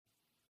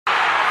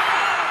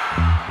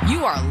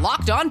You are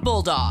Locked On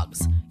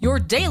Bulldogs, your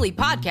daily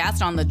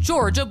podcast on the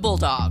Georgia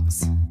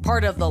Bulldogs.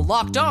 Part of the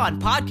Locked On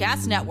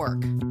Podcast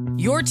Network,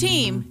 your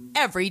team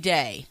every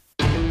day.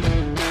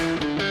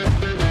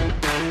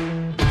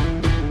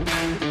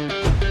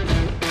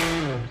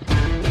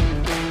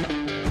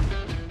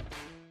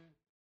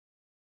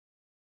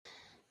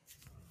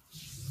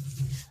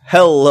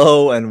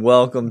 Hello and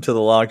welcome to the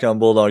Locked On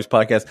Bulldogs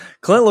podcast.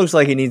 Clint looks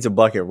like he needs a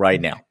bucket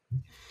right now.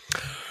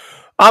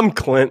 I'm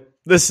Clint.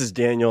 This is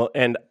Daniel,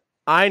 and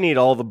I need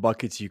all the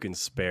buckets you can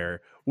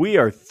spare. We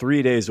are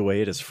 3 days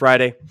away. It is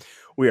Friday.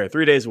 We are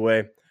 3 days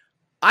away.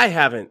 I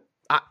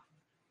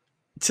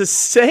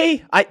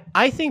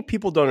think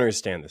people don't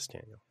understand this,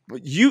 Daniel.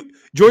 You,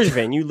 Georgia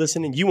fan, you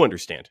listen and you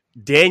understand.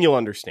 Daniel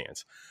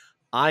understands.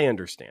 I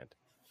understand.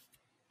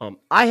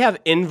 I have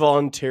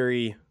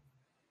involuntary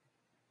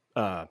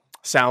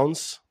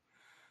sounds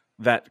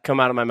that come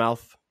out of my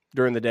mouth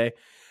during the day,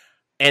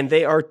 and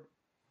they are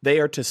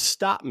to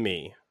stop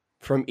me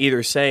from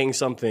either saying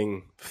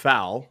something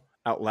foul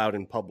out loud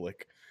in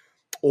public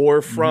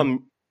or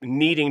from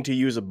needing to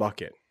use a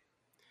bucket.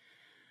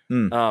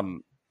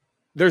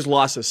 There's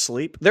loss of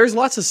sleep. There's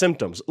lots of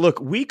symptoms.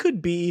 Look, we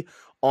could be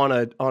on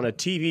a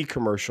TV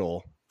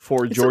commercial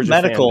for Georgia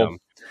fandom.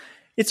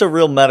 It's a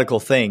real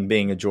medical thing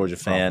being a Georgia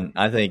fan.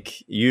 I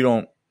think you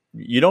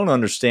don't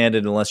understand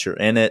it unless you're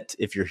in it.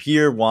 If you're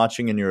here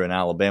watching and you're an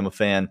Alabama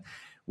fan,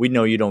 we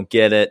know you don't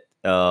get it.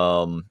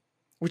 But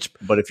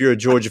if you're a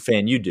Georgia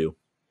fan, you do.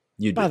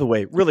 By the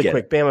way, really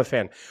quick, Bama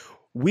fan,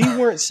 we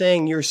weren't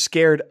saying you're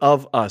scared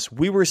of us.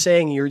 We were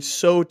saying you're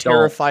so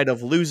terrified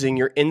of losing,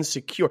 you're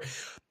insecure.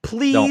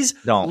 Please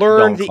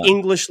learn the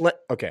English.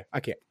 Okay,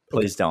 I can't.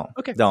 Please don't.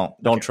 Okay,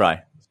 don't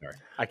try. Sorry,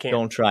 I can't.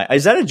 Don't try.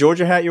 Is that a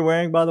Georgia hat you're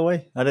wearing? By the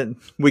way,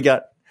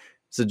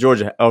 it's a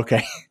Georgia hat.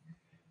 Okay,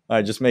 all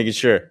right, just making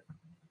sure.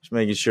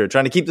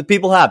 Trying to keep the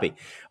people happy.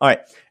 All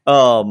right.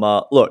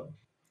 Look,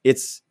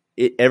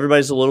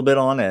 everybody's a little bit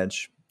on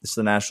edge. It's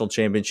the national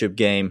championship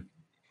game.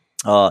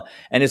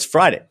 And it's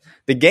Friday.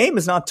 The game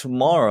is not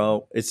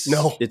tomorrow. It's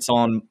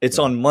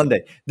on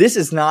Monday. This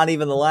is not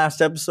even the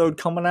last episode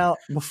coming out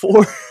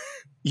before.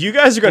 You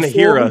guys are going to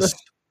hear us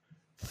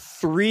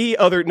two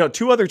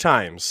other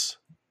times.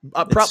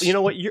 Probably, you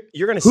know what?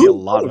 You're going to see a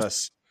lot of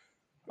us.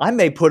 I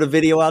may put a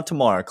video out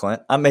tomorrow,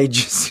 Clint.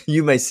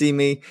 You may see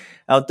me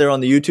out there on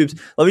the YouTubes.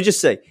 Let me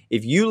just say,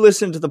 if you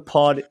listen to the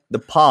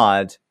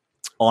pod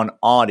on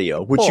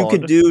audio, which you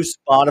could do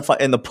Spotify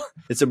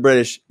it's a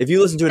British. If you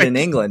listen to it in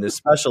England,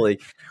 especially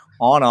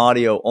on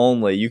audio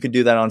only, you can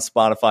do that on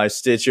Spotify,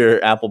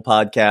 Stitcher, Apple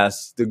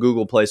Podcasts, the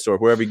Google Play Store,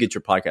 wherever you get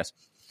your podcasts.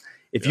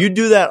 If you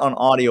do that on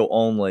audio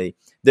only,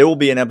 there will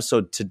be an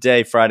episode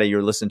today, Friday.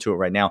 You're listening to it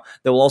right now.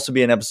 There will also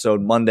be an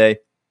episode Monday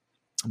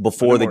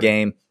before the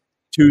game,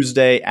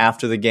 Tuesday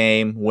after the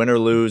game. Win or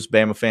lose,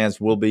 Bama fans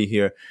will be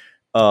here.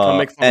 Come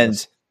make fun of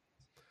us.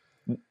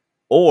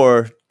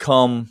 Or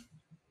come.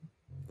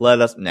 Let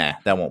us. Nah,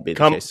 that won't be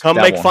the case. Come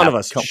make fun of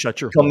us.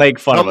 Shut your. Come make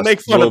fun of us. Make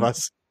fun of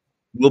us.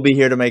 We'll be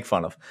here to make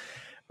fun of.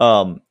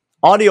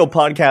 Audio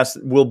podcast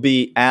will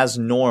be as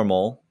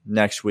normal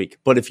next week.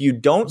 But if you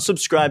don't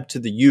subscribe to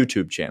the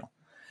YouTube channel,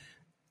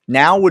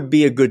 now would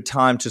be a good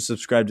time to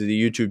subscribe to the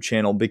YouTube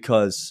channel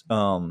because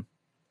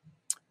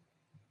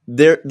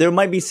there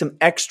might be some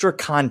extra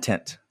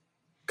content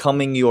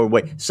coming your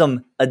way,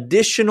 some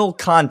additional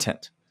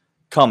content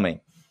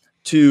coming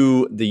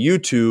to the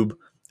YouTube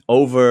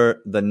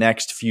over the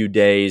next few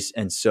days.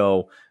 And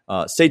so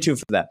stay tuned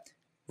for that.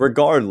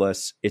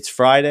 Regardless, it's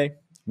Friday.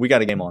 We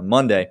got a game on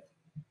Monday.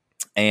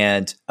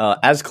 And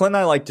as Clint and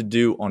I like to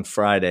do on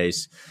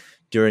Fridays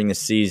during the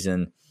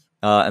season,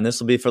 and this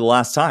will be for the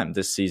last time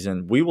this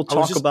season, we will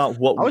talk about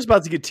what... I was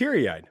about to get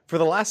teary-eyed. For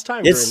the last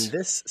time during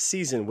this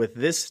season with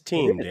this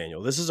team,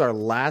 Daniel. This is our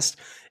last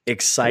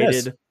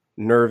excited,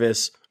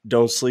 nervous,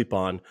 don't sleep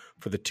on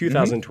for the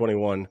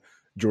 2021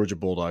 Georgia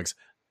Bulldogs.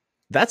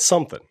 That's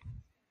something.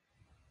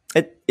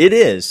 It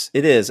is.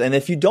 And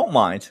if you don't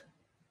mind,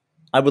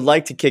 I would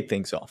like to kick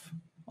things off.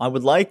 I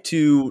would like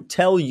to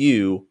tell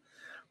you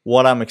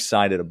what I'm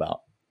excited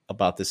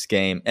about this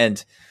game.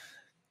 And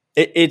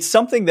it's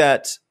something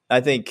that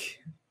I think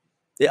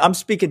I'm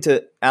speaking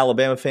to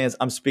Alabama fans.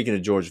 I'm speaking to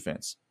Georgia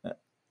fans,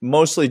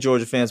 mostly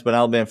Georgia fans, but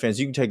Alabama fans,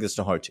 you can take this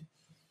to heart too.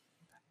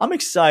 I'm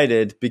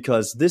excited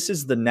because this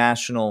is the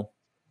national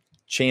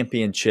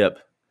championship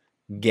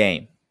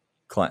game,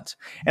 Clint.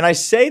 And I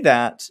say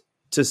that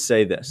to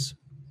say this.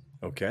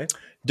 Okay.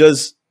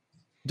 Does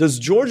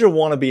Georgia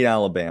want to beat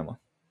Alabama?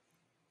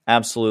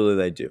 Absolutely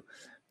they do.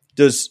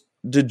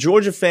 Do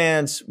Georgia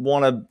fans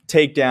want to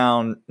take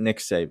down Nick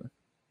Saban?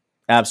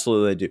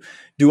 Absolutely they do.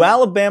 Do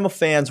Alabama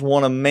fans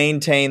want to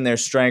maintain their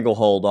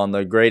stranglehold on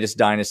the greatest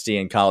dynasty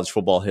in college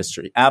football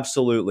history?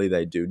 Absolutely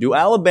they do. Do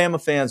Alabama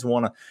fans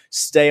want to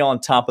stay on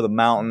top of the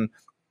mountain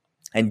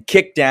and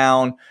kick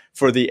down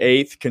for the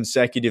 8th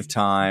consecutive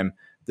time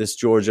this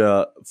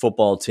Georgia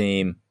football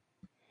team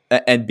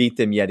and beat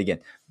them yet again?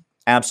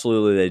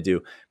 Absolutely they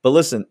do. But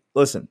listen,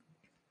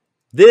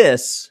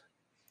 this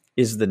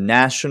is the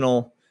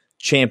national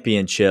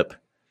championship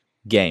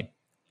game.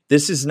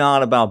 This is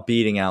not about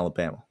beating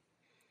Alabama.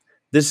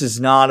 This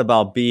is not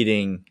about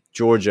beating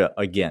Georgia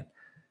again.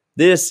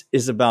 This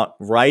is about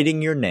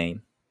writing your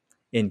name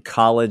in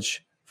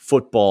college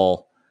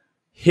football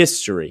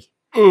history.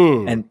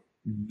 And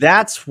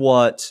that's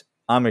what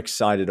I'm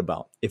excited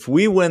about. If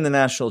we win the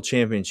national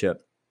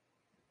championship,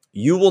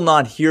 you will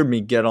not hear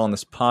me get on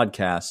this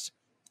podcast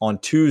on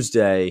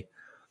Tuesday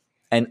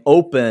and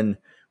open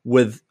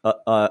with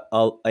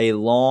a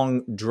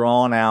long,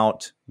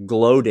 drawn-out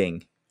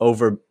gloating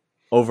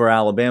over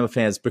Alabama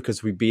fans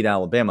because we beat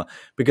Alabama.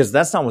 Because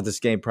that's not what this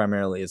game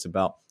primarily is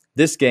about.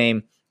 This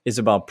game is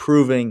about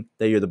proving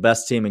that you're the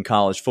best team in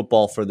college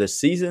football for this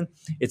season.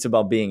 It's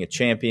about being a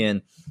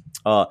champion.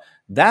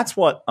 That's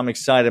what I'm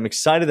excited. I'm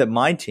excited that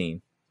my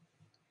team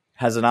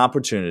has an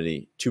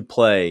opportunity to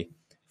play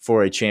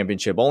for a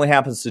championship. Only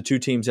happens to 2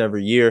 teams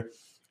every year,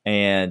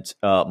 and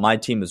my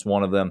team is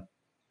one of them.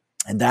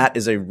 And that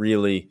is a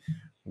really,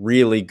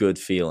 really good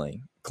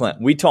feeling. Clint,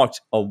 we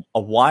talked a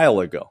while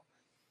ago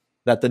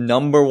that the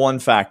number one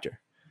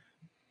factor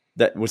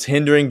that was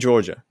hindering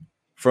Georgia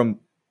from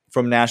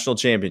national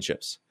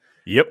championships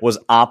was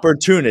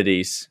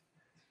opportunities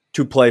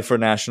to play for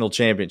national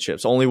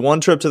championships. Only one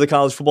trip to the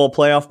college football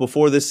playoff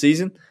before this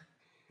season.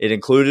 It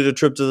included a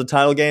trip to the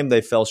title game.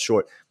 They fell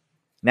short.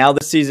 Now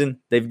this season,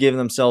 they've given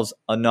themselves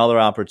another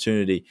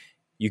opportunity.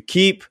 You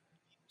keep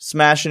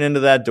smashing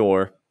into that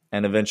door,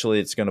 and eventually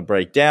it's going to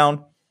break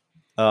down.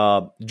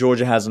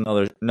 Georgia has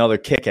another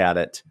kick at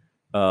it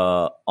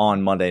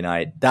on Monday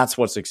night. That's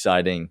what's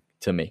exciting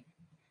to me.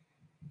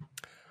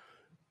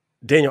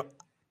 Daniel,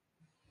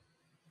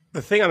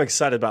 the thing I'm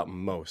excited about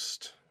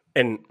most,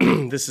 and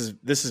this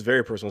is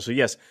very personal. So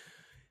yes,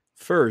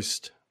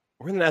 first,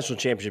 we're in the national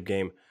championship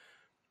game.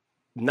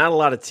 Not a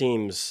lot of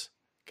teams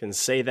can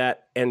say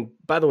that. And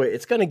by the way,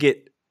 it's going to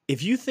get,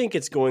 if you think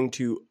it's going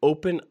to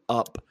open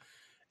up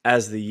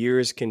as the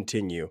years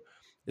continue,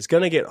 it's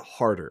going to get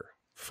harder,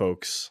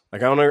 folks.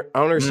 Like I don't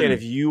understand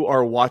if you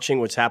are watching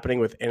what's happening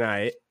with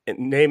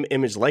name,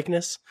 image,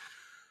 likeness,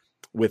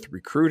 with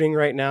recruiting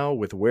right now,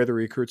 with where the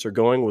recruits are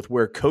going, with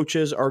where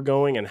coaches are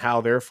going and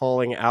how they're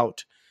falling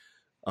out.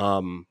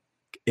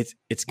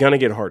 It's going to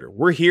get harder.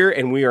 We're here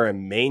and we are a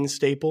main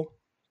staple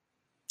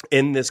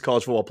in this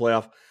college football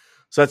playoff.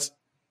 So that's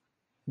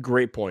a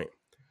great point.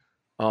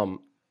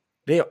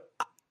 Daniel,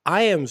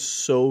 I am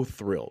so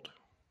thrilled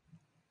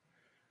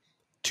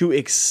to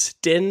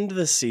extend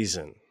the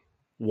season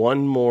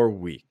one more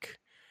week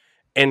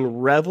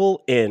and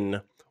revel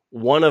in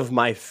one of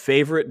my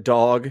favorite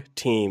dog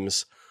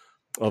teams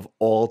of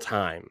all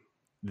time,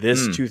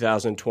 this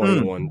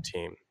 2021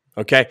 team.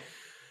 Okay.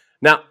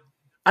 Now,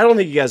 I don't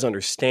think you guys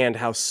understand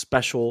how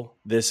special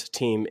this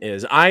team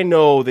is. I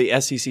know the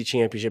SEC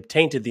championship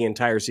tainted the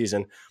entire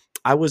season.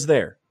 I was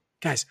there.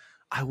 Guys,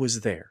 I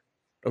was there.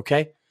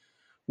 Okay?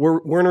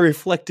 We're in a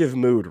reflective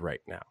mood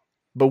right now.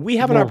 But we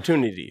have an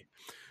opportunity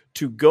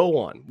to go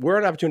on. We're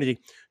an opportunity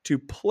to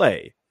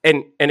play.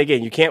 And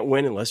again, you can't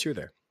win unless you're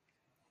there.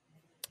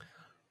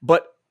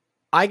 But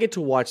I get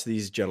to watch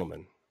these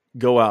gentlemen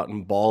go out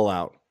and ball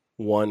out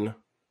one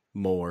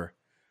more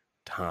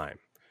time.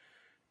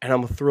 And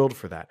I'm thrilled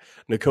for that.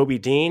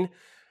 Nakobe Dean,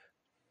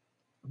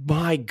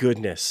 my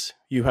goodness,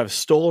 you have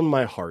stolen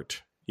my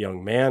heart,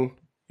 young man.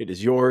 It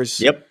is yours.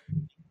 Yep.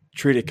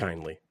 Treat it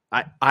kindly.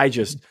 I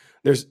just,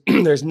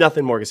 there's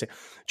nothing more to say.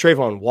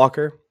 Trayvon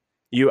Walker,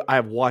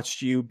 I've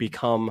watched you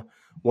become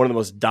one of the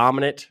most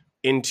dominant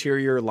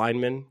interior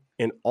linemen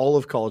in all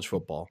of college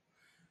football.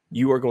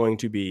 You are going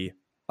to be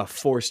a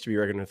force to be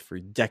reckoned with for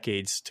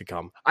decades to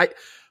come.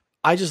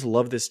 I just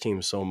love this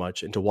team so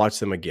much, and to watch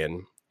them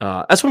again,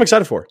 that's what I'm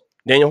excited for,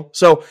 Daniel.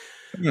 So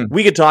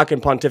we could talk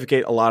and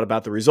pontificate a lot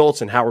about the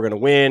results and how we're going to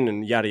win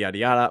and yada, yada,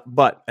 yada.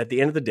 But at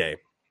the end of the day,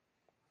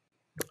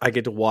 I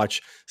get to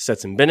watch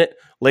Stetson Bennett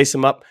lace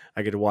him up.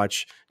 I get to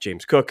watch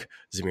James Cook,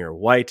 Zamir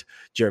White,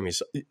 Jeremy.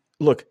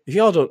 Look, if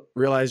y'all don't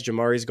realize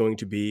Jamari is going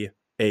to be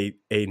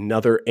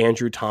another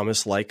Andrew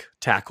Thomas-like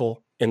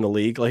tackle in the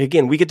league. Like,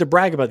 again, we get to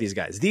brag about these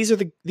guys. These are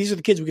the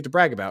kids we get to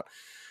brag about.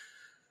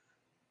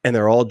 And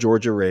they're all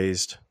Georgia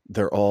raised.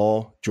 They're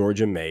all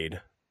Georgia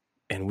made.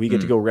 And we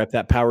get to go rep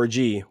that Power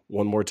G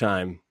one more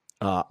time.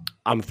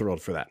 I'm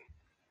thrilled for that.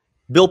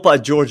 Built by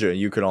Georgia,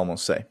 you could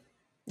almost say.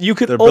 You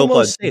could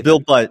almost say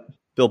that.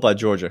 Built by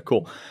Georgia.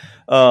 Cool.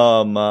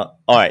 All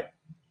right.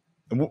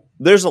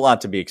 There's a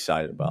lot to be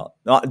excited about.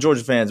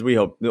 Georgia fans, we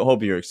hope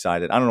you're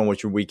excited. I don't know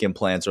what your weekend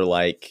plans are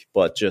like,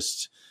 but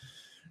just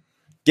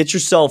get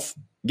yourself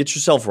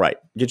right.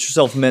 Get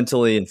yourself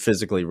mentally and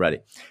physically ready.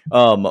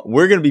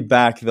 We're going to be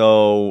back,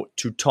 though,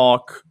 to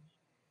talk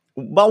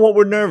about what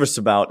we're nervous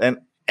about. And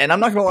I'm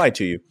not going to lie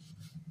to you.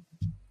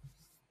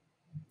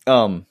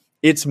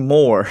 It's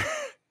more.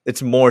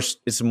 It's more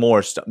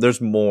stuff.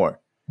 There's more.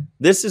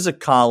 This is a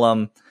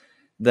column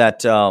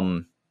that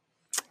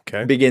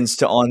begins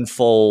to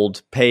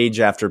unfold page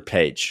after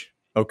page.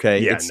 Okay,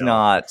 yeah, It's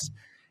not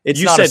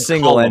a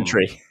single column.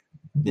 entry.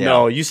 Yeah.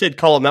 No, you said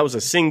column. That was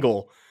a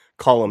single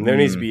column. There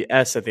needs to be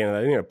S at the end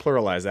of that. You know,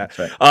 pluralize that.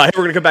 Right. Hey,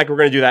 we're going to come back. We're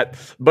going to do that.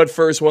 But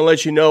first, I want to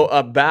let you know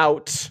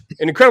about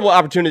an incredible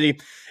opportunity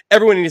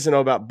everyone needs to know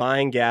about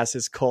buying gas.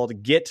 It's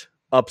called Get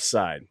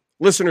Upside.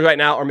 Listeners right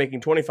now are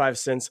making 25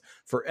 cents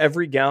for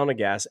every gallon of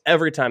gas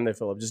every time they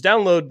fill up. Just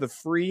download the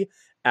free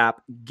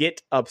app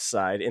Get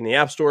Upside in the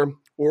App Store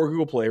or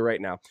Google Play right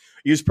now.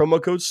 Use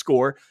promo code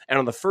SCORE, and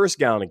on the first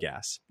gallon of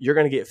gas, you're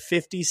going to get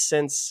 50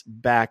 cents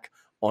back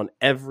on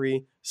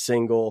every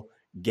single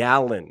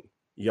gallon,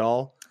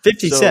 y'all.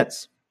 50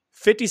 cents.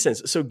 50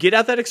 cents. So get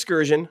out that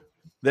excursion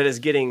that is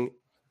getting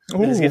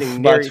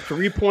near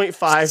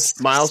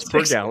 3.5 miles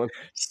per gallon.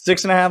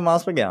 6.5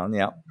 miles per gallon,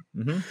 yeah.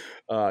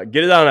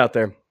 Get it on out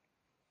there.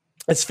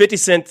 It's 50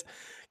 cents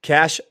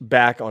cash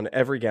back on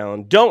every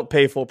gallon. Don't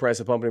pay full price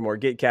at pump anymore.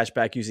 Get cash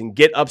back using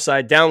Get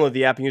Upside. Download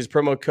the app and use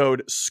promo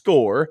code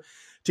SCORE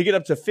to get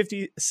up to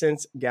 50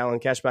 cents gallon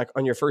cash back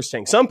on your first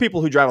tank. Some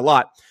people who drive a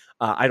lot,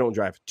 I don't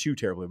drive too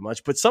terribly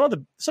much, but some of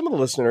the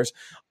listeners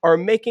are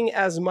making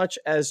as much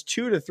as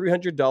 $200 to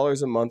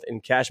 $300 a month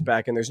in cash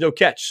back, and there's no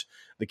catch.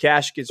 The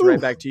cash gets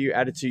right back to you,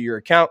 added to your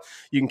account.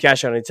 You can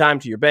cash out anytime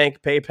to your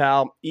bank,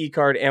 PayPal,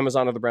 eCard,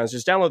 Amazon, or the brands.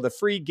 Just download the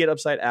free Get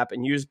Upside app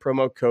and use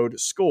promo code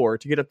SCORE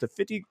to get up to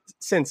 50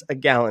 cents a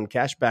gallon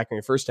cash back on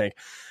your first tank.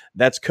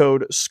 That's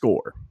code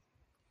SCORE.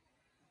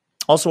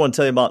 Also want to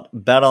tell you about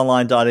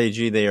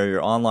betonline.ag. They are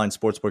your online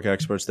sportsbook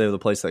experts. They're the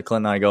place that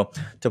Clint and I go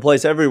to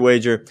place every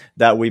wager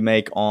that we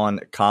make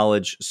on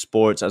college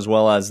sports, as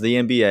well as the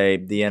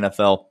NBA, the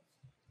NFL.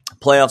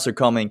 Playoffs are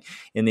coming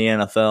in the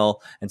NFL,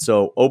 and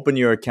so open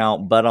your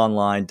account,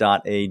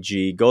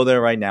 betonline.ag. Go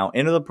there right now.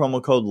 Enter the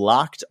promo code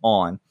LOCKED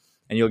ON,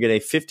 and you'll get a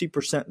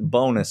 50%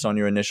 bonus on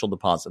your initial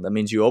deposit. That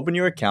means you open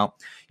your account,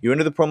 you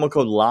enter the promo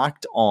code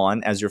LOCKED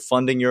ON as you're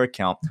funding your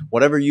account.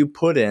 Whatever you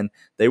put in,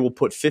 they will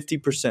put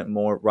 50%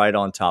 more right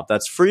on top.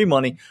 That's free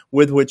money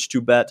with which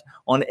to bet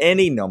on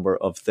any number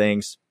of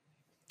things.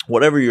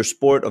 Whatever your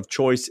sport of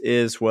choice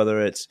is,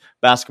 whether it's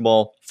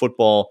basketball,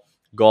 football,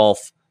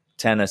 golf,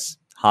 tennis,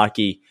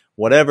 hockey,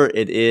 whatever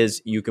it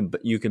is, you can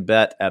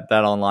bet at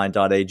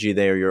betonline.ag.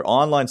 They are your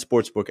online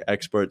sportsbook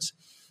experts.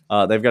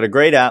 They've got a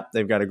great app.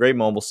 They've got a great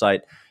mobile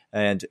site,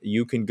 and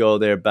you can go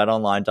there,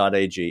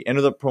 betonline.ag.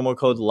 Enter the promo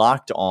code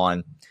LOCKED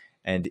ON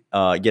and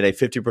get a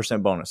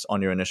 50% bonus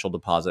on your initial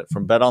deposit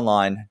from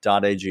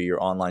betonline.ag,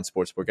 your online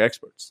sportsbook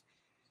experts.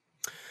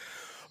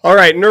 All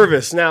right,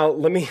 nervous. Now,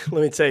 let me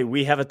tell you,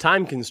 we have a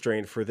time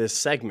constraint for this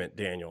segment,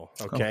 Daniel.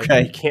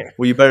 Okay.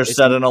 Well, you better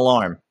set an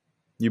alarm.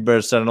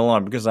 Because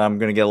I'm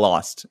going to get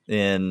lost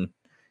in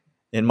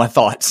my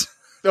thoughts.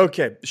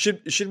 Okay.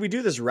 Should we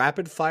do this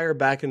rapid fire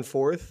back and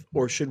forth,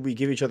 or should we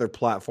give each other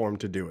platform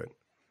to do it?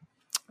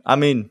 I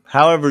mean,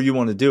 however you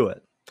want to do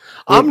it.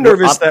 I'm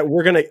nervous that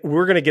we're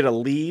gonna get a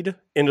lead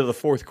into the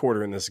fourth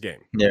quarter in this game.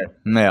 Yeah.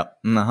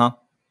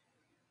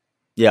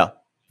 Yeah.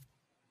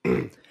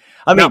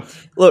 I mean,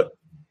 look,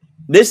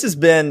 this has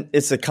been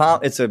it's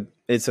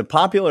a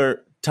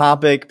popular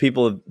topic.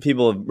 People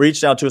have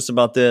reached out to us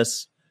about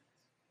this.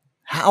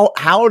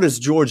 How does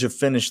Georgia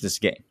finish this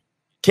game?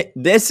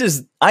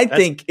 I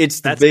think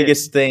it's the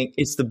biggest thing.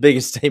 It's the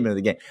biggest statement of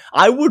the game.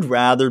 I would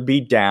rather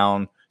be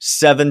down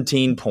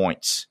 17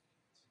 points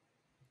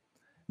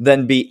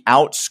than be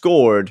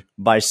outscored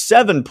by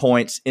 7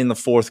 points in the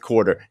fourth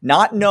quarter.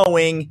 Not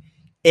knowing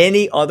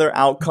any other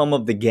outcome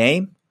of the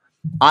game,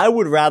 I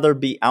would rather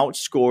be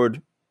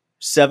outscored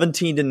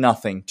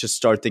 17-0 to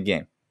start the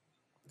game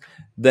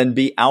than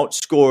be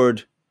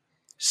outscored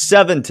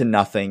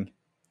 7-0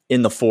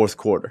 in the fourth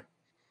quarter.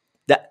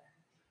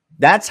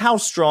 That's how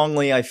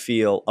strongly I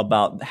feel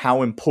about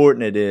how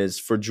important it is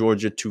for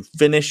Georgia to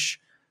finish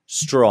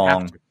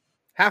strong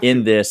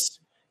in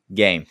this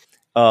game.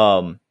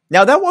 Now,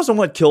 that wasn't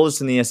what killed us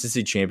in the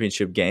SEC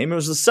championship game. It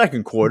was the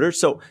second quarter,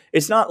 so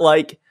it's not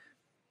like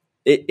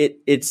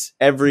it's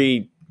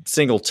every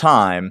single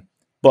time,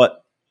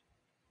 but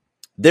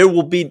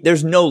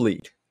there's no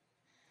lead,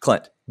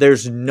 Clint.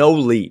 There's no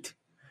lead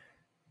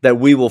that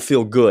we will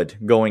feel good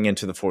going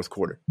into the fourth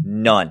quarter.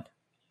 None.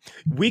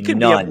 We could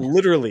be up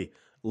literally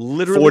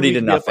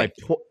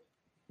 40-0.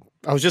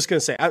 I was just going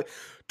to say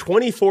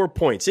 24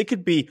 points. It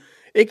could be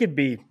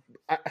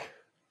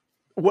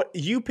what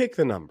you pick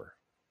the number,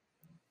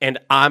 and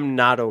I'm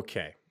not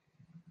okay.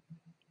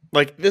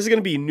 Like, this is going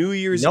to be New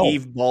Year's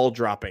Eve ball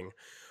dropping,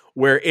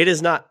 where it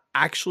is not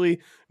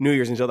actually New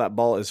Year's until that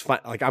ball is fine.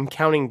 Like, I'm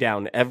counting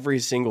down every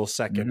single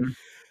second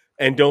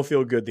and don't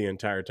feel good the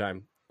entire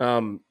time.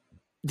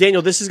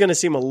 Daniel, this is going to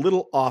seem a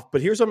little off, but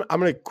here's what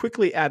I'm going to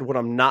quickly add what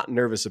I'm not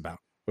nervous about.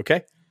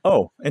 Okay.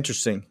 Oh,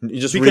 interesting.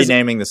 You're just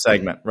renaming the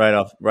segment right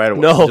away.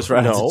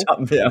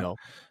 No.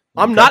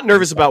 I'm not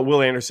nervous about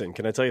Will Anderson.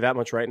 Can I tell you that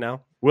much right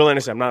now? Will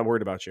Anderson, I'm not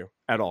worried about you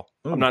at all.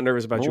 I'm not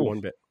nervous about you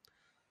one bit.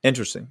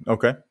 Interesting.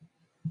 Okay.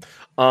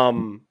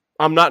 I'm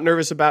not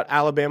nervous about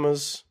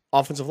Alabama's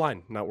offensive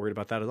line. Not worried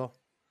about that at all.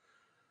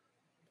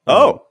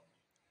 Oh.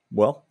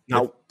 Well,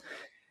 now,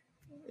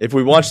 if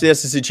we watch the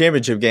SEC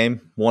championship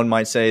game, one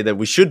might say that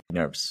we should be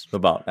nervous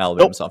about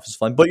Alabama's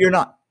offensive line, but you're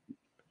not.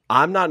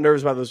 I'm not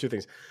nervous about those two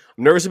things.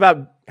 I'm nervous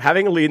about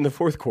having a lead in the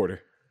fourth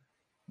quarter.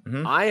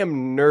 Mm-hmm. I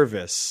am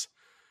nervous,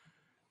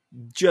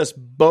 just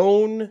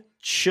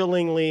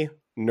bone-chillingly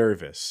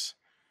nervous,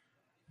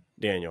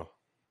 Daniel.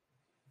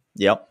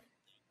 Yep.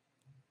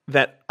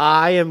 That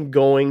I am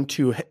going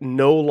to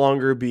no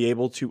longer be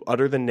able to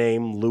utter the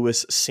name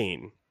Lewis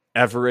Cine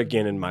ever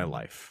again in my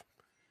life.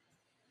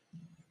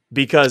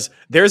 Because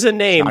there's a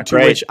name to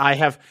which I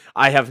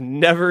have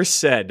never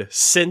said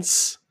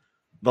since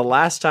the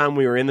last time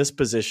we were in this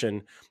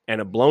position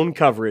and a blown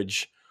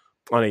coverage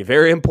on a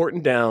very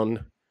important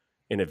down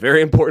in a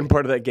very important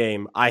part of that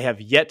game. I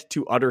have yet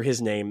to utter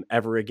his name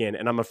ever again.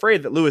 And I'm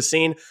afraid that Lewis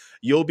Cine,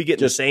 you'll be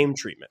getting the same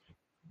treatment.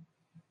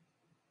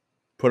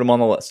 Put him on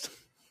the list.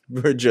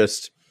 We're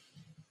just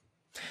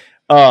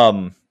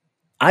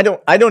I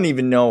don't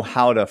even know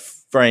how to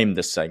frame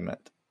this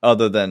segment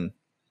other than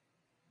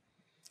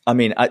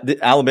the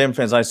Alabama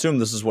fans, I assume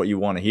this is what you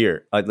want to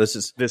hear. This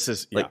is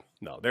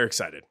no, they're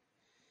excited.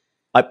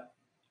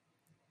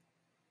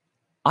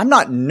 I'm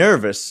not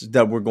nervous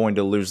that we're going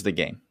to lose the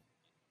game.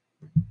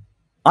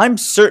 I'm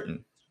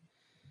certain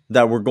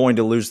that we're going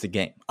to lose the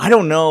game. I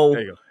don't know.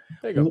 There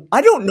you go.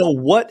 I don't know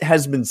what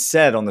has been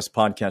said on this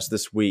podcast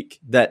this week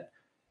that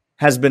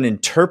has been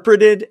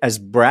interpreted as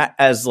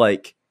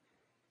like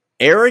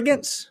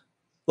arrogance.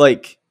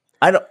 Like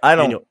I don't.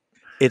 Daniel,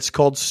 it's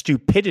called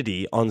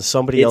stupidity on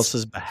somebody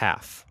else's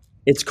behalf.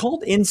 It's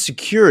called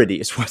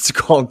insecurity is what it's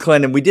called,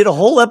 Clint. And we did a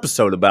whole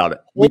episode about it.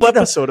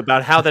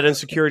 About how that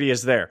insecurity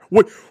is there.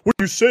 What are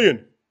you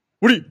saying?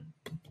 Why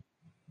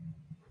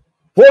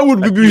would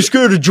we be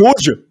scared of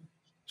Georgia?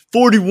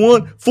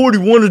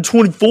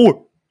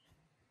 41-24.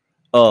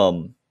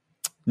 No,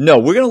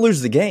 we're going to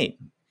lose the game,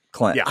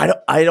 Clint. Yeah.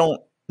 I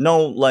don't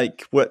know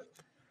like what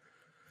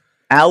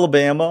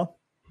Alabama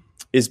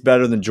is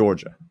better than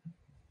Georgia.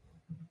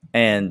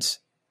 And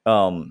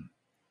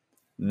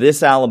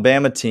this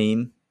Alabama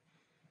team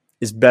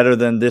is better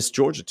than this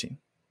Georgia team.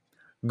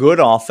 Good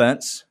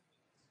offense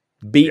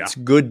beats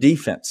good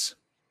defense.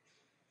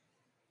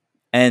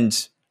 And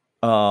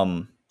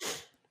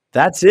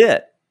that's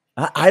it.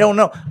 I don't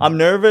know. I'm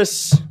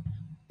nervous.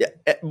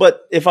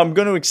 But if I'm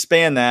going to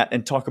expand that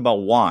and talk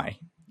about why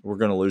we're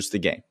going to lose the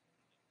game,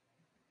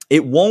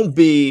 it won't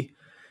be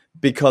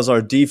because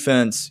our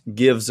defense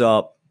gives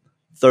up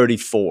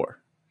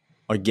 34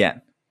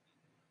 again,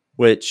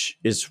 which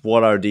is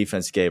what our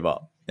defense gave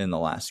up in the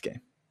last game.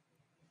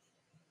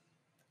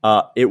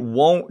 It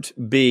won't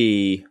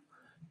be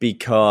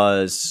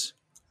because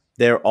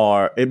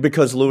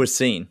Lewis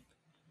Cine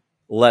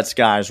lets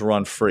guys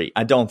run free.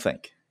 I don't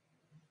think.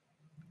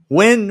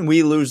 When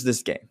we lose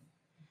this game,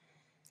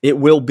 it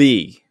will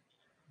be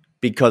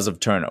because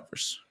of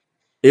turnovers.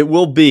 It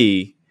will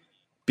be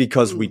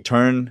because we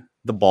turn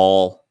the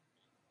ball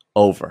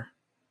over.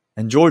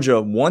 And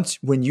Georgia,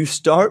 when you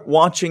start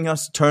watching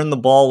us turn the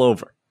ball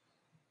over,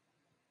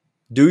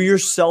 do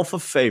yourself a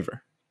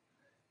favor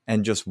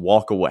and just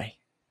walk away.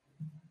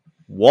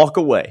 Walk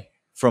away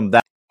from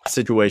that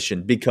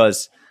situation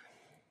because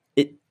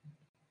it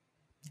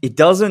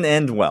doesn't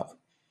end well.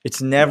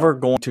 It's never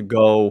going to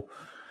go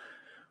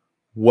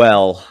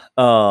well.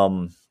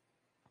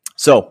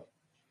 So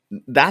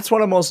that's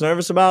what I'm most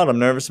nervous about. I'm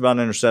nervous about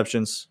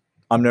interceptions.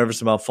 I'm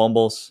nervous about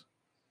fumbles.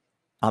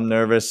 I'm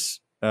nervous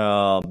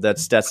that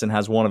Stetson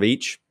has one of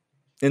each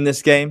in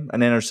this game,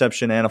 an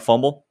interception and a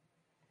fumble.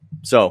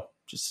 So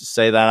just to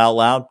say that out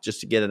loud, just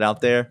to get it out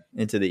there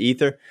into the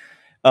ether.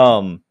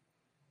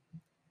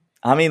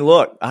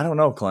 Look, I don't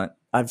know, Clint.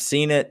 I've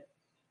seen it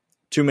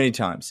too many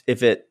times.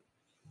 If it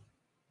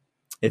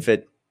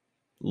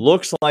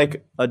looks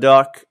like a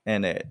duck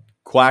and it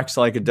quacks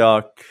like a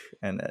duck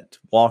and it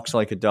walks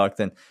like a duck,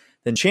 then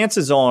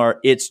chances are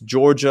it's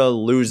Georgia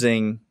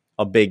losing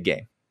a big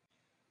game.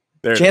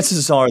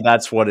 Chances are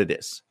that's what it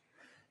is.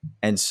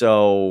 And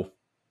so,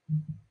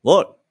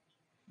 look,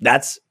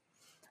 that's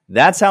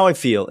how I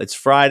feel. It's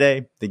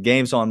Friday. The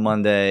game's on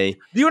Monday.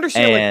 Do you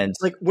understand?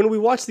 Like when we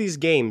watch these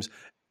games,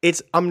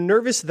 I'm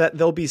nervous that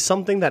there'll be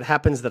something that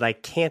happens that I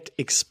can't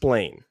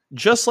explain.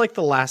 Just like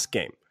the last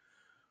game.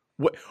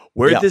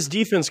 Where did this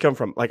defense come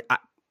from? Like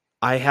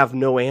I have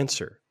no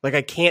answer. Like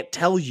I can't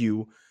tell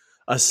you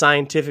a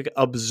scientific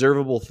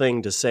observable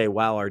thing to say,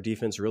 wow, our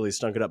defense really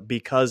stunk it up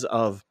because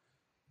of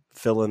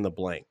fill in the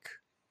blank.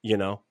 You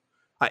know?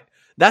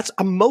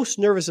 I'm most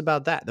nervous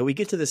about that we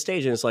get to this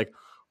stage and it's like,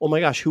 oh my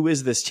gosh, who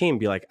is this team?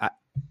 Be like,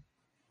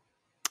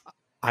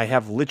 I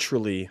have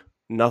literally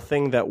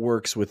nothing that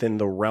works within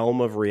the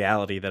realm of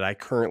reality that I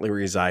currently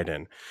reside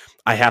in.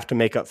 I have to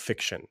make up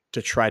fiction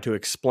to try to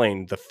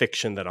explain the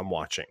fiction that I'm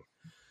watching.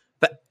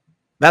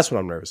 That's what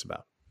I'm nervous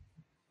about.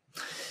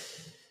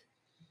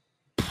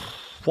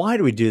 Why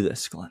do we do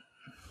this, Glenn?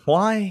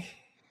 Why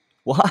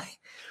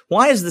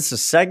is this a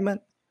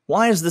segment?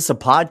 Why is this a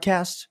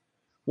podcast?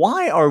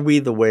 Why are we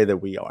the way that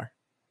we are?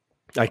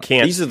 I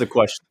can't. These are the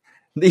questions.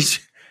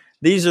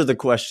 These are the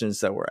questions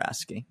that we're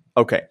asking.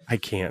 Okay. I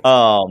can't.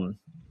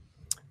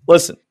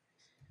 Listen,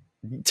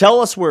 tell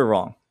us we're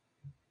wrong.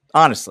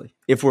 Honestly,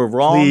 if we're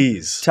wrong,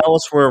 please tell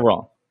us we're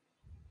wrong.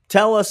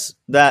 Tell us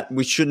that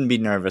we shouldn't be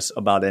nervous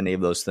about any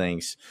of those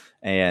things,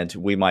 and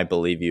we might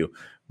believe you.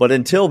 But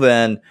until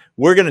then,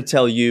 we're going to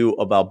tell you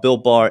about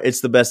Built Bar.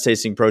 It's the best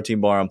tasting protein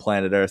bar on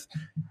planet Earth.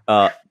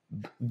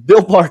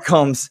 Built Bar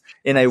comes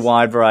in a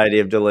wide variety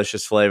of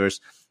delicious flavors.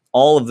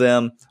 All of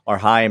them are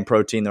high in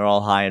protein. They're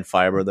all high in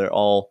fiber. They're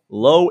all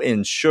low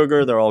in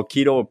sugar. They're all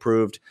keto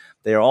approved.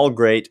 They are all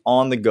great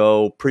on the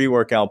go,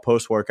 pre-workout,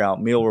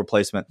 post-workout, meal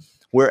replacement.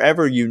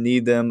 Wherever you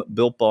need them,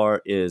 Built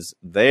Bar is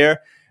there.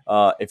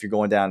 If you're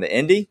going down to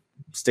Indy,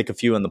 stick a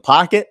few in the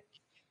pocket.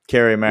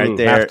 Carry them right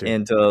there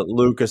into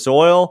Lucas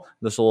Oil.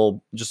 Just a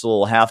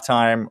little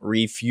halftime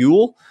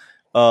refuel.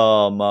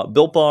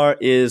 Built Bar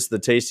is the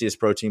tastiest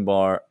protein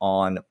bar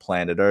on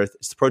planet Earth.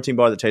 It's the protein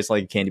bar that tastes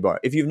like a candy bar.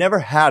 If you've never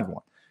had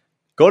one,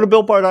 go to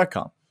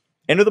BuiltBar.com.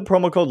 Enter the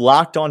promo code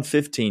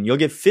LOCKEDON15. You'll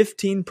get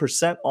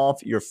 15%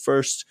 off your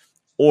first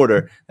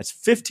order. That's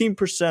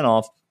 15%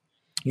 off.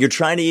 You're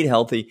trying to eat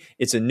healthy.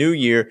 It's a new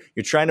year.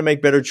 You're trying to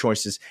make better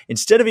choices.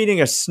 Instead of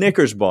eating a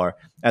Snickers bar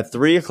at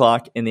 3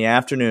 o'clock in the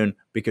afternoon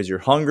because you're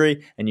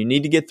hungry and you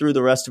need to get through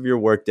the rest of your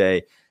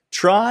workday,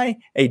 try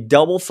a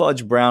double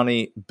fudge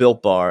brownie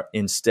Built Bar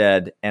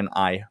instead. And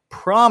I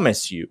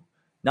promise you,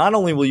 not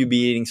only will you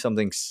be eating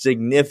something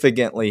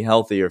significantly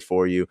healthier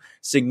for you,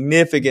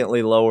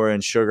 significantly lower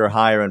in sugar,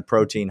 higher in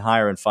protein,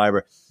 higher in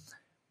fiber,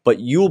 but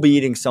you will be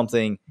eating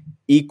something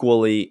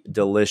equally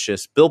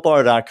delicious.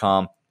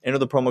 BuiltBar.com. Enter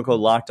the promo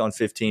code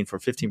LOCKEDON15 for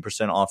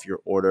 15% off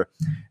your order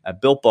at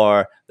Built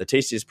Bar, the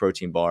tastiest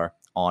protein bar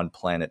on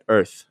planet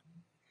Earth.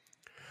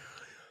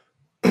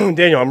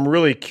 Daniel, I'm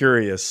really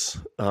curious.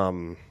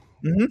 I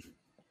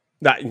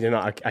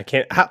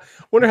can't.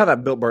 Wonder how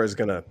that Built Bar is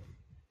gonna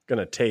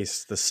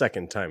taste the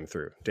second time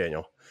through,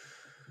 Daniel.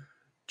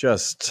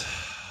 Just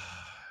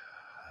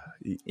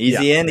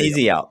easy in,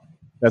 easy out.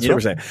 That's what we're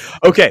saying.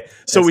 Okay,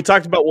 so we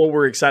talked about what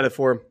we're excited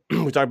for.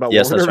 We talked about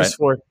what we're nervous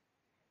for.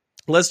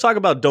 Let's talk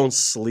about don't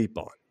sleep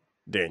on,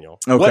 Daniel.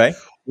 Okay.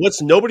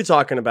 What's nobody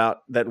talking about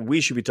that we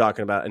should be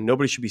talking about, and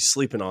nobody should be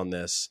sleeping on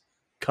this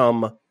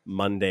come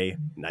Monday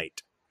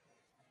night?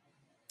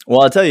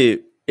 Well, I'll tell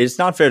you, it's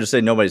not fair to say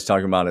nobody's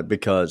talking about it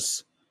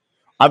because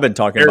I've been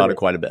talking about it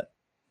quite a bit.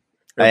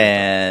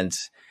 And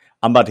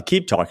I'm about to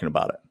keep talking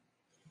about it.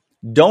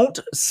 Don't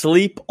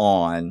sleep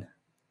on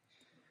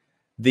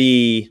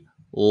the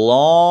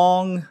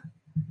long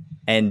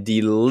and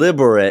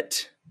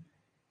deliberate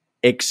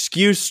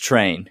excuse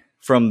train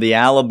from the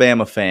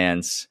Alabama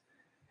fans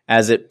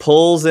as it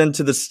pulls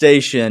into the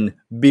station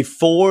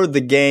before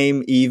the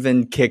game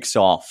even kicks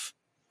off.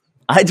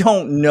 I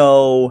don't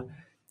know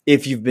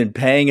if you've been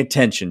paying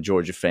attention,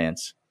 Georgia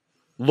fans.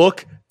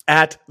 Look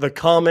at the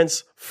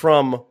comments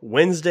from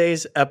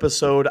Wednesday's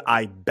episode,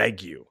 I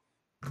beg you.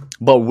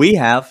 But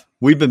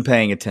we've been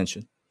paying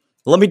attention.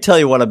 Let me tell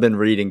you what I've been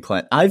reading,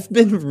 Clint. I've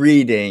been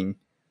reading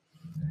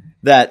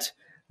that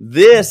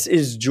this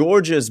is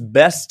Georgia's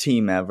best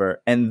team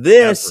ever, and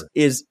this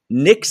is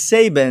Nick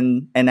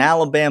Saban and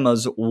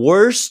Alabama's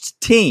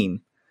worst team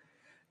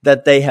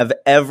that they have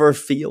ever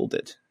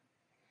fielded.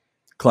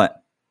 Clint,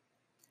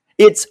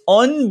 it's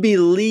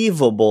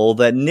unbelievable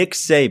that Nick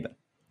Saban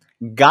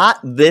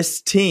got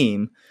this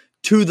team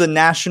to the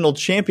national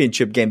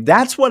championship game.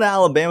 That's what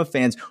Alabama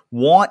fans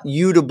want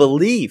you to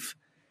believe.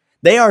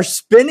 They are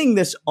spinning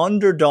this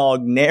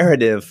underdog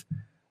narrative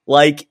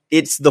like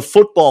it's the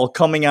football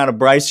coming out of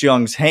Bryce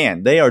Young's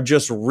hand. They are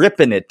just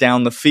ripping it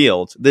down the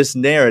field, this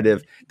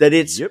narrative that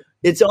it's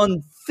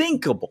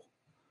unthinkable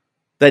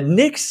that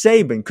Nick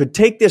Saban could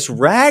take this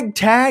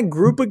ragtag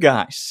group of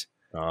guys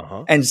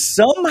and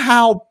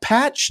somehow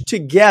patch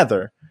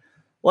together,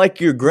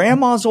 like your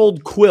grandma's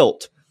old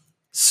quilt,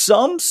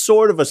 some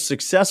sort of a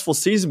successful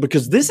season,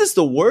 because this is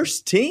the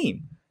worst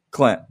team,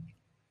 Clint,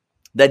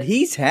 that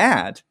he's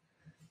had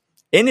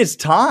in his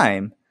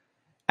time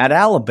at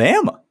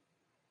Alabama.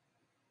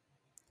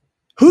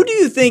 Who do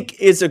you think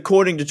is,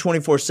 according to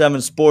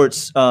 24/7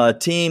 Sports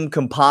team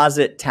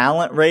composite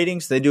talent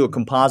ratings? They do a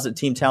composite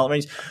team talent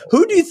ratings.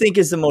 Who do you think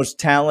is the most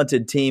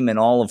talented team in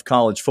all of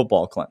college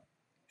football, Clint?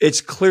 It's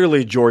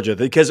clearly Georgia,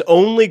 because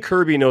only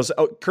Kirby knows.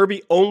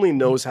 Kirby only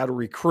knows how to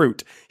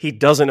recruit. He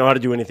doesn't know how to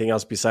do anything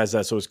else besides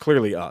that. So it's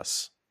clearly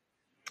us.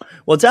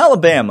 Well, it's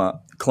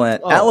Alabama,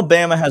 Clint.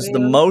 Alabama has the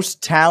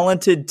most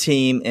talented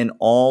team in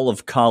all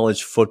of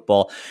college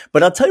football.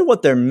 But I'll tell you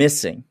what they're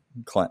missing,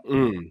 Clint.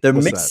 They're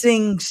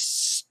missing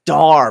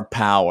star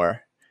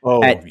power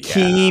at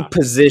key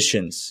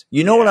positions.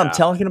 You know what I'm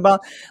talking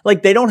about?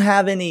 Like, they don't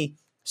have any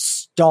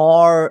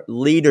star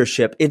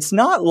leadership. It's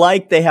not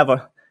like they have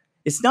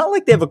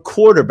a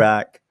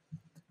quarterback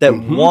that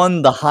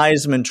won the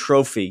Heisman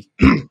Trophy.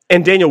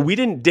 And Daniel,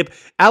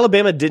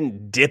 Alabama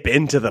didn't dip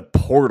into the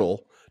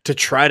portal to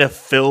try to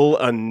fill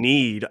a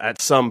need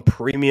at some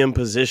premium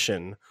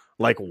position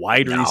like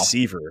wide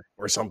receiver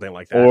or something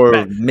like that.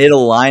 Or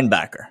middle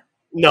linebacker.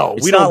 No,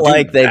 it's not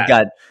like they've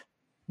got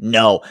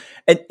no.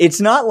 And it's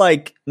not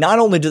like not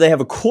only do they have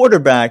a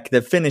quarterback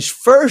that finished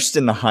first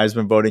in the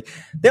Heisman voting,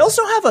 they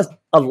also have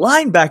a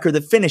linebacker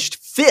that finished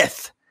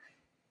fifth.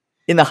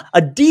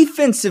 A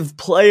defensive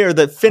player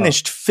that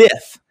finished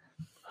fifth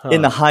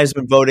in the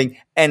Heisman voting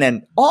and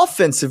an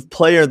offensive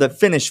player that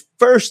finished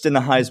first in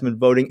the Heisman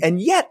voting.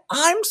 And yet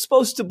I'm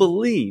supposed to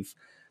believe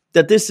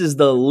that this is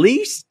the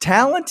least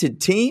talented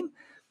team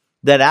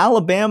that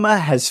Alabama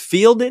has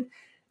fielded.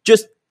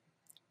 Just,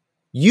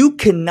 you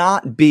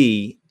cannot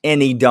be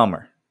any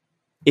dumber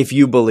if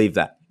you believe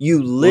that.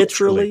 You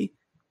literally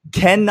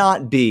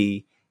cannot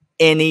be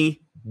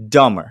any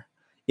dumber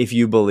if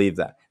you believe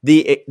that.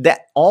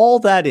 All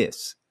that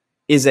is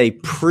a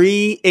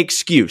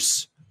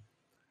pre-excuse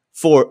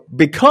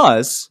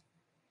because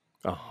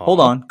hold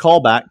on,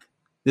 callback.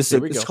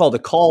 It's called a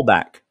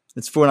callback.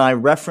 It's for when I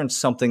referenced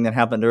something that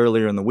happened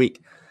earlier in the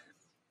week.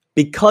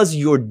 Because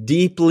you're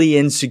deeply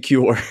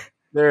insecure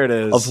there it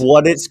is. of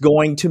what it's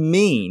going to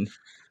mean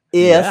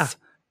if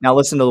now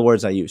listen to the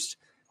words I used.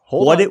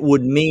 It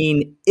would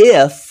mean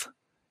if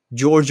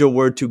Georgia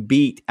were to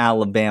beat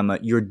Alabama.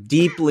 You're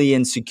deeply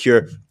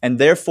insecure, and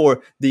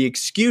therefore the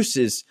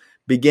excuses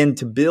begin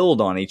to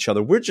build on each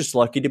other. We're just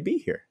lucky to be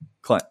here,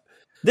 Clint.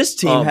 This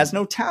team has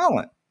no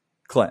talent,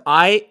 Clint.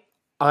 I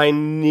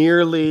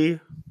nearly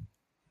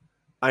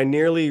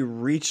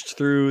reached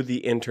through the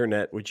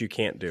internet, which you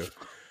can't do,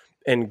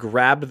 and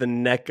grabbed the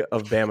neck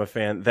of Bama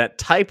fan that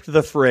typed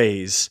the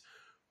phrase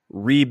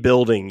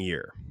rebuilding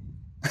year.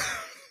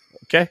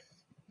 Okay?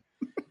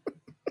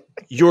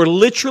 You're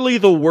literally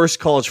the worst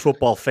college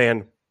football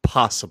fan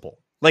possible.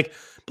 Like,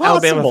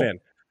 Alabama fan.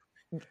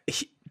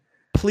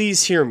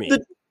 Please hear me.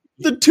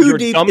 The two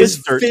deep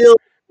is filled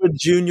with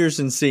juniors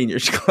and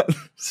seniors.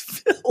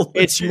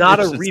 It's not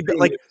a rebuild.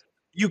 Like,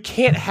 you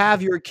can't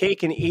have your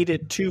cake and eat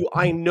it too.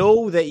 I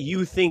know that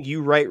you think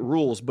you write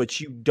rules, but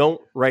you don't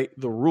write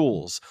the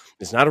rules.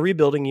 It's not a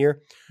rebuilding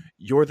year.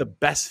 You're the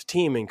best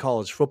team in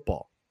college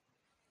football.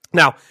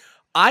 Now,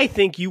 I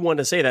think you want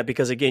to say that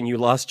because, again, you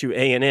lost to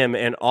A&M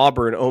and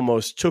Auburn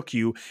almost took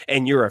you,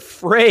 and you're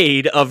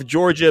afraid of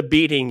Georgia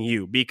beating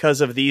you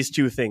because of these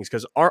two things.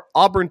 Because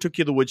Auburn took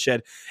you to the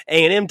woodshed,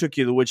 A&M took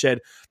you to the woodshed,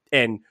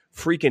 and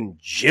freaking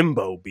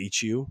Jimbo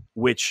beat you,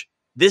 which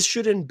this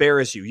should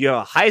embarrass you. You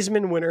have a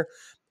Heisman winner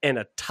and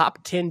a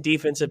top 10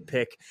 defensive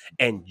pick,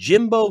 and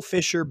Jimbo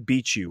Fisher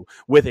beat you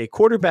with a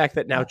quarterback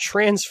that now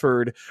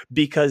transferred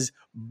because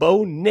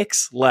Bo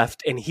Nix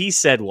left, and he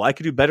said, well, I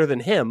could do better than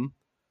him.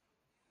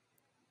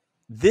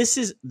 This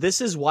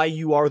is why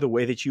you are the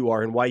way that you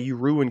are and why you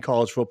ruin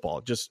college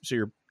football, just so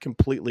you're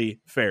completely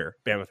fair,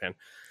 Bama fan.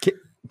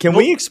 Can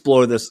we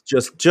explore this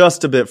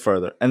just a bit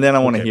further? And then I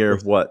want to hear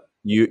what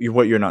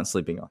you're not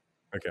sleeping on.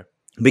 Okay.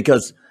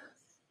 Because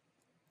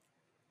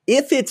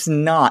if it's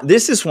not,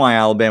 this is why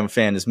Alabama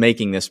fan is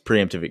making this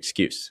preemptive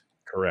excuse.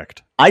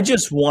 Correct. I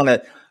just want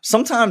to,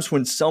 sometimes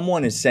when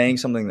someone is saying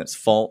something that's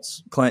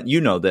false, Clint,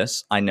 you know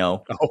this, I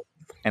know. Oh.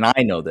 And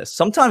I know this.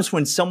 Sometimes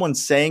when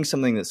someone's saying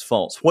something that's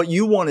false, what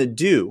you want to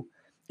do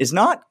is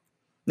not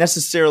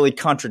necessarily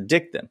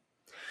contradict them.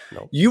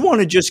 No. You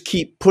want to just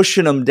keep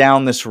pushing them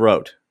down this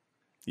road.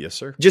 Yes,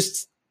 sir.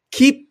 Just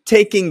keep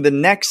taking the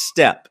next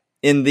step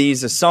in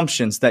these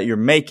assumptions that you're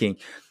making,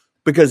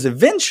 because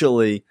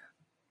eventually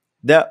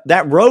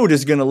that road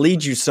is going to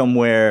lead you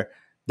somewhere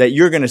that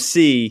you're going to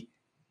see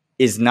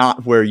is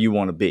not where you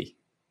want to be.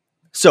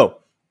 So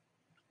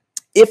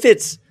if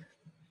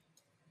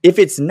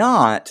it's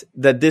not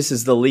that this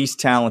is the least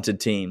talented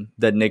team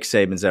that Nick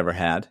Saban's ever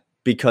had,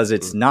 because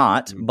it's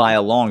not by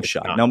a long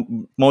shot. Now,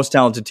 most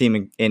talented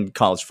team in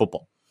college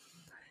football.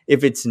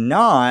 If it's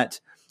not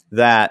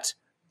that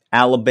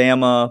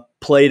Alabama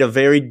played a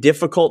very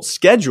difficult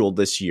schedule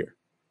this year,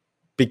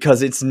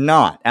 because it's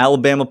not.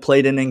 Alabama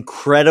played an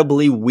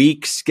incredibly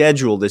weak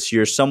schedule this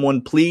year.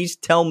 Someone please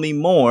tell me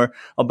more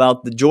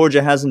about the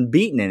Georgia hasn't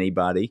beaten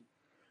anybody,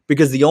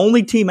 because the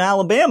only team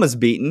Alabama's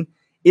beaten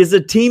is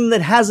a team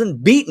that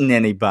hasn't beaten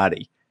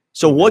anybody.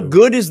 So what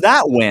good is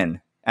that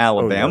win,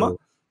 Alabama? Oh,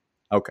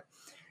 no. Okay.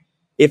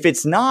 If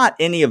it's not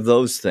any of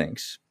those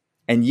things,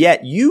 and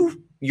yet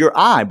your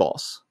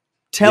eyeballs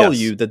tell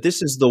you that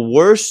this is the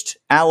worst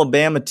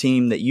Alabama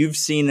team that you've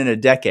seen in a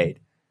decade,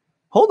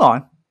 hold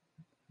on.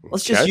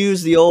 Let's just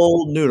use the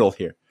old noodle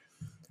here.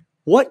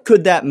 What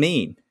could that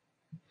mean?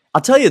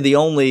 I'll tell you the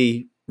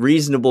only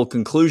reasonable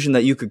conclusion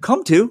that you could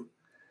come to.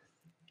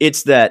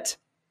 It's that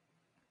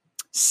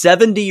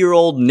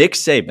 70-year-old Nick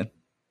Saban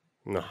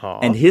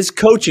and his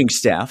coaching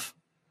staff,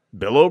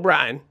 Bill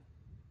O'Brien,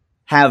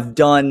 have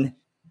done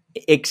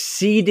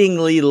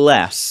exceedingly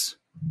less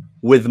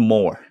with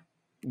more.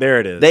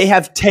 There it is. They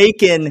have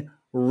taken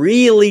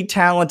really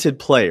talented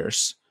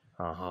players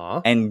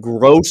and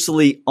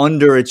grossly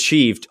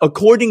underachieved,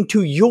 according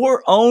to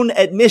your own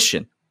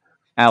admission,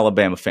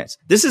 Alabama fans.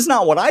 This is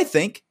not what I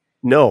think.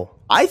 No.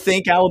 I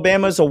think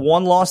Alabama is a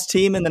one-loss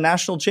team in the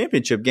national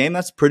championship game.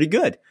 That's pretty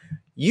good.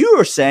 You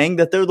are saying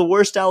that they're the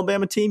worst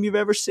Alabama team you've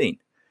ever seen.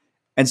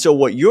 And so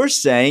what you're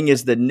saying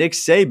is that Nick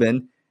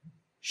Saban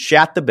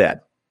shat the bed,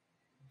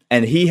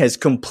 and he has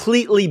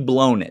completely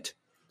blown it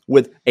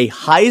with a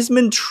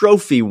Heisman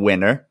Trophy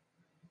winner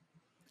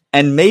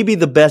and maybe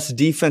the best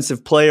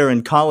defensive player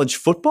in college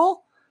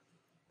football?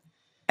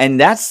 And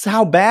that's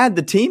how bad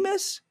the team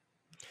is?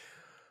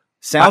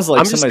 Sounds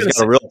like somebody's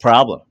got a real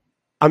problem.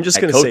 I'm just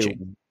going to say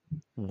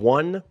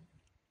one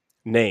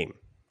name.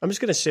 I'm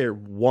just going to say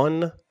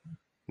one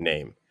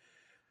name.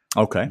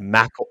 Okay.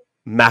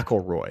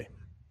 McElroy.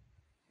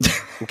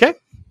 Okay?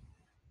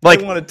 Like,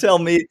 you want to tell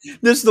me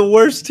this is the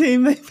worst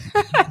team they've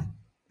had?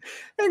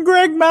 And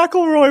Greg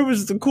McElroy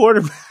was the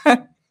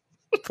quarterback.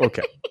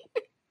 Okay.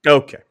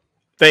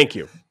 Thank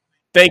you.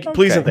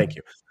 Please and thank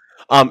you.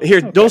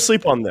 Here, don't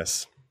sleep on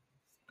this.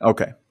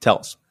 Okay. Tell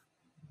us.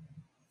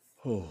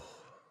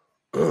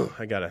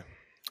 I gotta.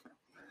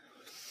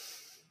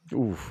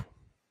 Ooh.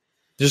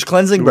 Just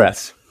cleansing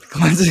breaths.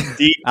 Cleansing.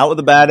 Out with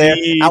the bad air.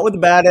 Out with the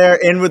bad air.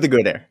 In with the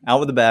good air. Out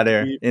with the bad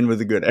air. In with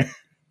the good air.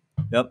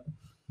 Yep.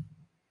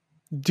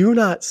 Do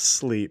not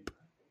sleep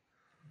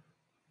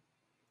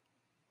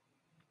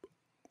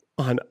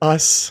on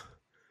us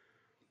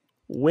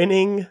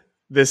winning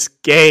this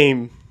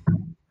game.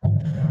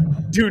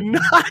 Do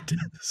not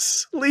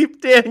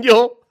sleep,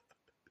 Daniel.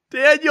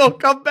 Daniel,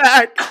 come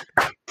back.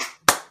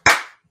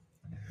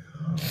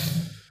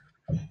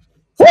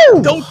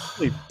 Woo!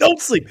 Don't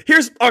sleep.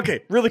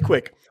 Really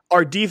quick.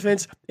 Our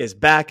defense is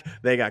back.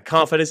 They got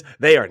confidence.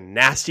 They are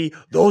nasty.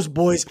 Those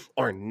boys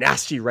are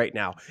nasty right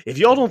now. If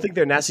y'all don't think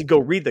they're nasty, go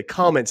read the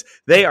comments.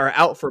 They are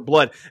out for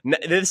blood.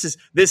 This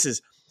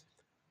is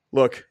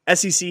look,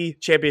 SEC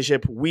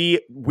championship. We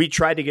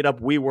tried to get up.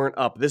 We weren't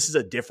up. This is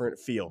a different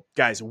feel.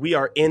 Guys, we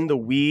are in the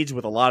weeds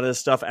with a lot of this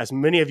stuff. As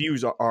many of you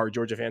are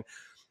Georgia fan,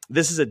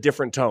 this is a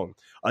different tone,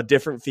 a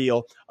different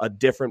feel, a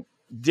different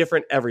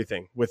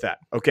everything with that.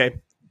 Okay.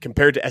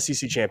 Compared to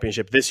SEC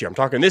championship this year. I'm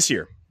talking this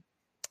year.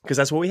 Because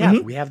that's what we have.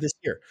 Mm-hmm. We have this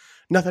year.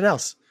 Nothing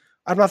else.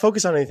 I'm not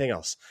focused on anything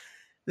else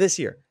this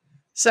year.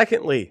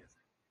 Secondly,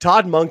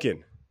 Todd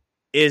Monken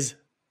is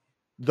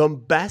the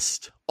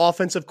best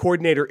offensive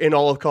coordinator in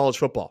all of college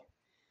football.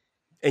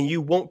 And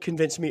you won't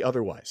convince me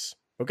otherwise.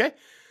 Okay?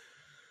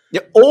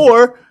 Yeah,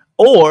 or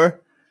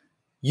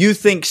you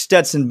think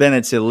Stetson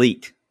Bennett's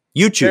elite.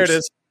 You choose. There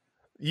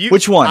it is.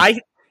 Which one?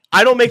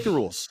 I don't make the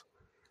rules.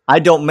 I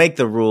don't make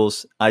the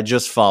rules. I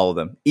just follow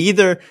them.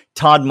 Either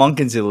Todd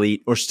Monken's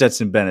elite or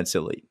Stetson Bennett's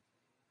elite.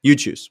 You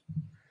choose.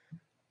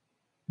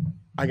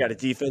 I got a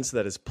defense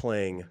that is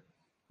playing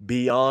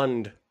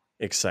beyond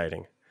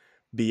exciting,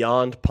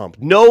 beyond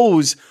pumped,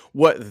 knows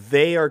what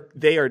they are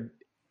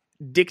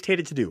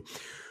dictated to do.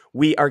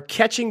 We are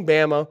catching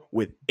Bama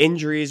with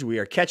injuries. We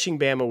are catching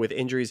Bama with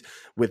injuries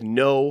with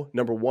no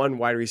number one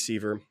wide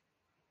receiver.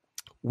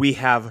 We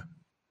have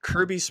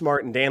Kirby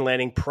Smart and Dan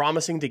Lanning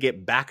promising to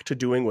get back to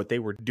doing what they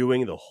were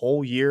doing the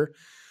whole year,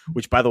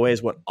 which, by the way,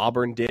 is what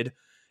Auburn did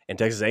and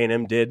Texas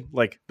A&M did.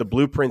 Like, the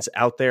blueprint's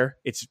out there.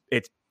 It's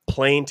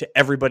plain to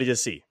everybody to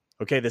see.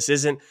 Okay, this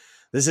isn't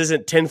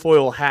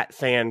tinfoil hat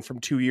fan from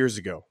 2 years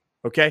ago.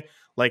 Okay,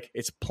 like,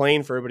 it's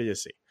plain for everybody to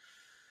see.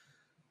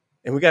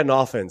 And we got an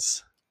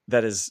offense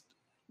that is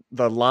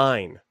the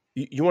line.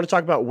 You want to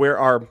talk about where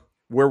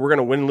we're going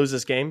to win and lose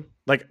this game?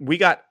 Like, we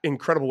got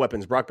incredible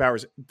weapons. Brock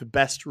Bowers, the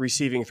best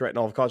receiving threat in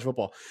all of college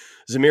football.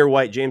 Zamir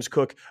White, James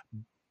Cook,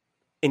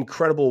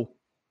 incredible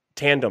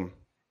tandem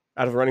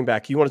out of running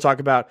back. You want to talk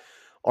about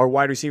our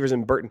wide receivers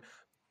in Burton.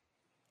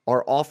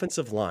 Our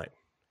offensive line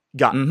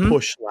got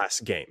pushed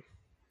last game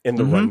in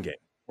the run game.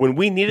 When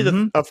we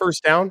needed a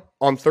first down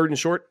on 3rd and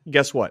short,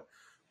 guess what?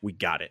 We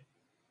got it.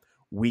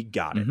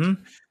 It.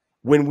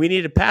 When we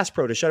needed pass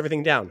pro to shut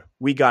everything down,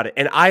 we got it.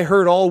 And I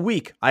heard all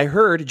week,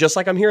 just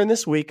like I'm hearing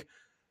this week,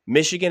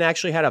 Michigan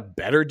actually had a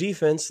better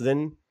defense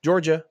than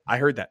Georgia. I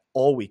heard that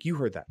all week. You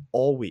heard that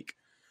all week.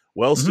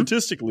 Well,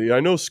 statistically,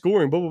 I know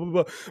scoring, blah, blah,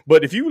 blah, blah.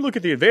 But if you look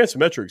at the advanced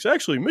metrics,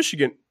 actually,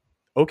 Michigan,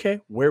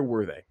 okay, where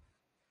were they?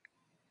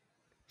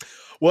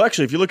 Well,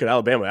 actually, if you look at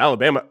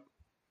Alabama,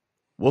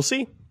 we'll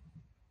see.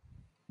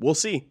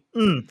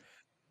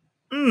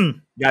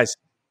 Guys,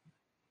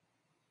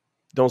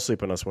 don't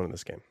sleep on us winning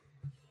this game.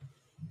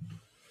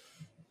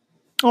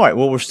 All right.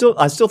 Well,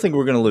 I still think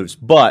we're going to lose,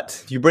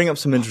 but you bring up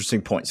some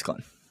interesting points,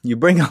 Glenn. You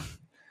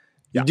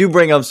do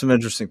bring up some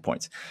interesting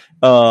points.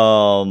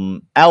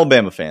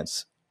 Alabama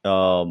fans,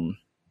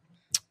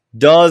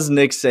 does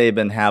Nick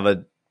Saban have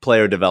a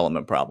player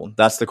development problem?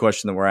 That's the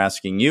question that we're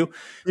asking you.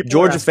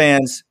 Georgia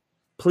fans,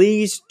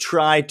 please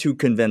try to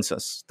convince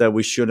us that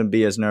we shouldn't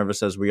be as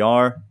nervous as we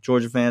are.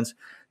 Georgia fans,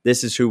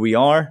 this is who we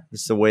are.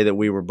 This is the way that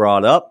we were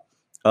brought up.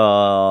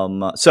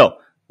 So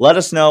let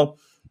us know.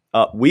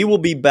 We will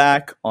be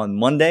back on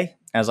Monday,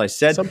 as I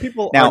said. Some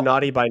people are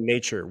naughty by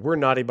nature. We're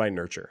naughty by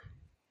nurture.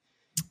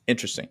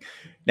 Interesting.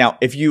 Now,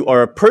 if you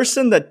are a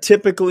person that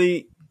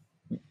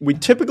we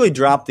typically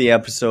drop the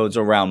episodes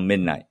around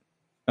midnight.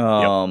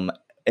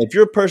 If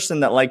you're a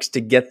person that likes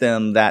to get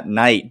them that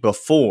night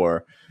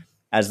before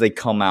as they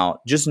come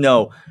out, just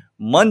know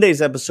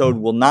Monday's episode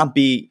will not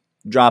be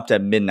dropped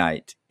at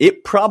midnight.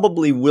 It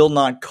probably will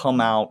not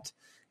come out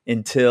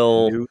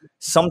until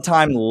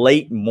sometime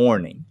late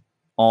morning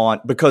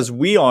because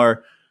we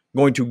are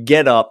going to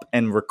get up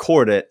and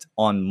record it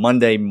on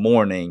Monday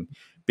morning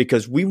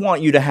because we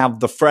want you to have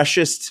the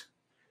freshest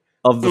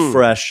of the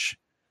fresh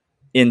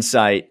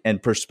insight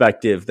and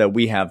perspective that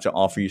we have to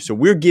offer you. So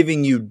we're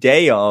giving you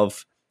day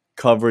of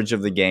coverage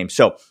of the game.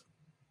 So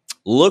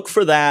Look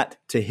for that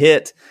to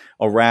hit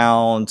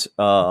around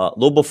a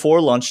little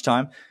before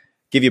lunchtime.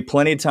 Give you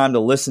plenty of time to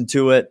listen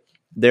to it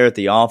there at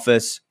the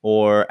office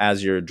or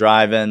as you're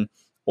driving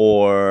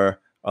or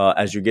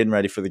as you're getting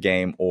ready for the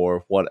game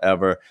or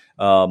whatever.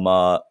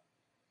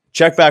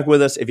 Check back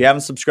with us. If you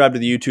haven't subscribed to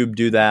the YouTube,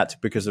 do that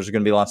because there's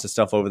going to be lots of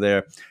stuff over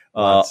there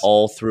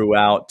all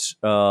throughout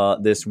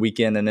this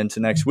weekend and into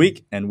next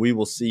week. And we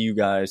will see you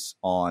guys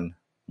on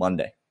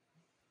Monday.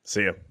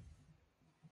 See you.